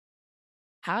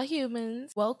Hi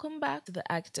humans, welcome back to the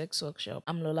Architects Workshop.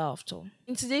 I'm Lola Ofto.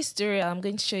 In today's tutorial, I'm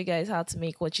going to show you guys how to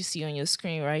make what you see on your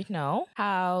screen right now.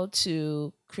 How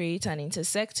to create an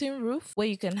intersecting roof where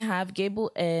you can have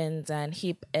gable ends and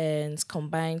hip ends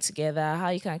combined together. How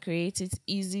you can create it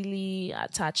easily,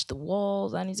 attach the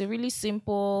walls, and it's a really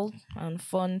simple and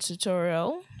fun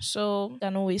tutorial. So,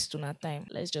 no waste on our time.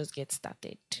 Let's just get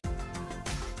started.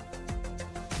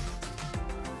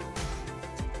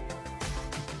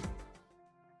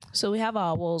 So we have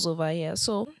our walls over here.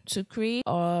 So to create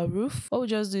our roof, what we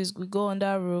just do is we go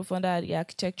under roof, under the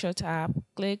architecture tab,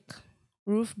 click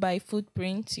roof by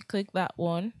footprint. You click that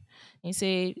one and you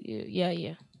say,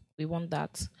 yeah, we want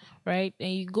that, right?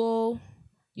 And you go,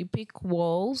 you pick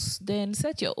walls, then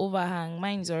set your overhang.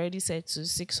 Mine is already set to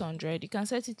 600. You can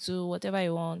set it to whatever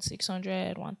you want,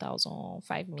 600, 1000,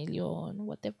 5 million,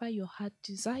 whatever your heart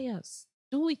desires.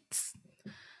 Do it.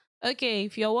 Okay,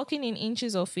 if you're working in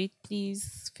inches of feet,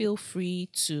 please feel free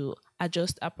to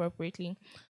adjust appropriately.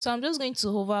 So I'm just going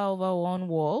to hover over one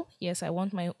wall. Yes, I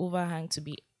want my overhang to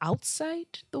be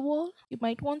outside the wall. You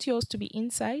might want yours to be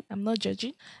inside. I'm not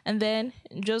judging. And then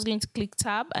I'm just going to click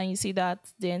tab and you see that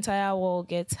the entire wall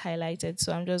gets highlighted.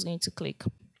 So I'm just going to click.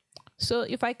 So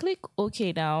if I click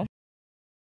OK now,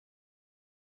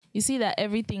 you see that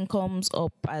everything comes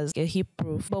up as a hip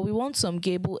roof, but we want some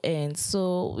gable ends.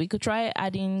 So we could try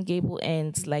adding gable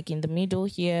ends like in the middle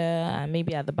here and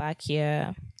maybe at the back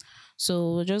here.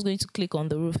 So we're just going to click on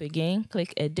the roof again,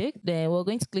 click edit. Then we're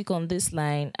going to click on this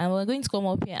line and we're going to come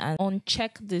up here and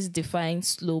uncheck this define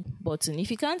slope button. If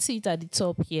you can't see it at the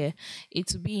top here,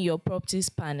 it will be in your properties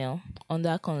panel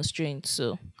under constraint.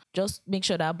 So just make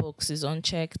sure that box is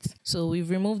unchecked. So we've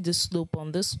removed the slope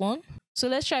on this one. So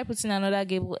let's try putting another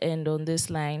gable end on this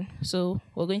line. So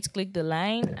we're going to click the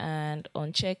line and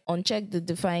uncheck the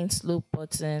define slope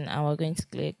button and we're going to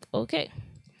click OK.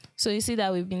 So you see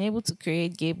that we've been able to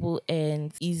create gable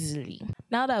ends easily.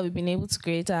 Now that we've been able to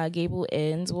create our gable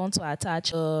ends, we want to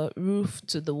attach a roof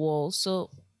to the wall. So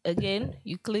again,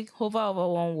 you hover over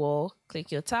one wall,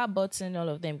 click your tab button, all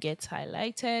of them get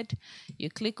highlighted. You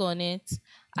click on it,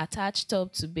 attach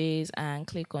top to base and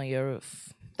click on your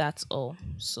roof. That's all.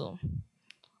 So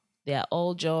they are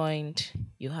all joined.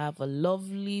 You have a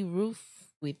lovely roof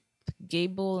with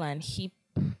gable and hip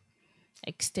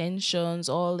extensions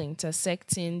all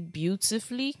intersecting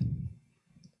beautifully,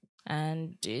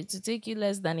 and it'll take you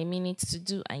less than a minute to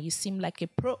do and you seem like a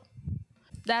pro.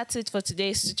 That's it for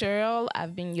today's tutorial.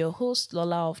 I've been your host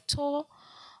Lola of Tor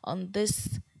on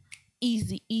this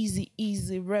easy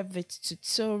Revit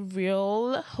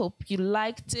tutorial. Hope you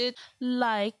liked it.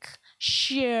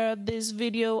 Share this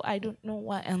video. I don't know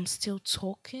why I'm still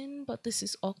talking, but this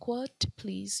is awkward.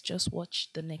 Please just watch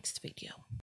the next video.